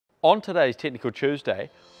On today's Technical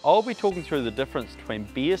Tuesday, I'll be talking through the difference between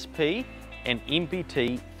BSP and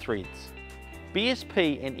MPT threads.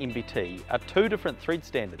 BSP and MPT are two different thread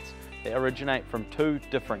standards that originate from two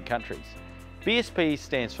different countries. BSP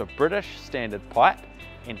stands for British Standard Pipe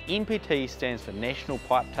and MPT stands for National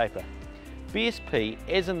Pipe Taper. BSP,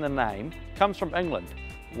 as in the name, comes from England,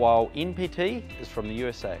 while MPT is from the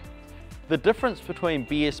USA. The difference between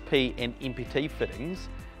BSP and MPT fittings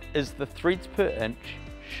is the threads per inch,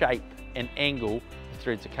 shape and angle the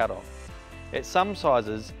threads are cut on. At some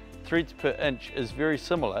sizes, threads per inch is very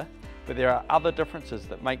similar, but there are other differences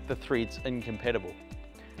that make the threads incompatible.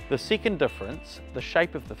 The second difference, the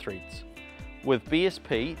shape of the threads. With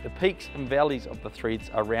BSP, the peaks and valleys of the threads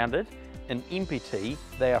are rounded. In MPT,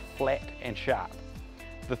 they are flat and sharp.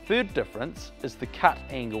 The third difference is the cut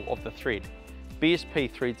angle of the thread.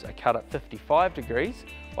 BSP threads are cut at 55 degrees,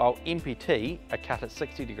 while MPT are cut at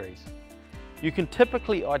 60 degrees. You can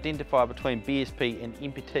typically identify between BSP and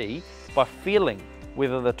MPT by feeling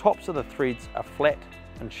whether the tops of the threads are flat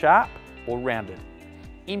and sharp or rounded.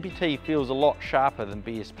 MPT feels a lot sharper than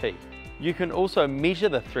BSP. You can also measure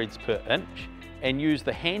the threads per inch and use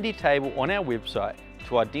the handy table on our website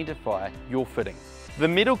to identify your fitting. The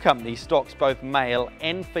metal company stocks both male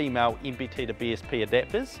and female MPT to BSP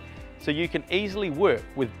adapters, so you can easily work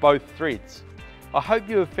with both threads. I hope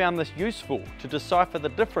you have found this useful to decipher the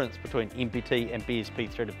difference between MPT and BSP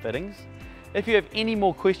threaded fittings. If you have any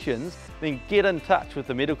more questions, then get in touch with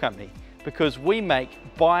the metal company because we make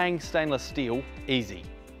buying stainless steel easy.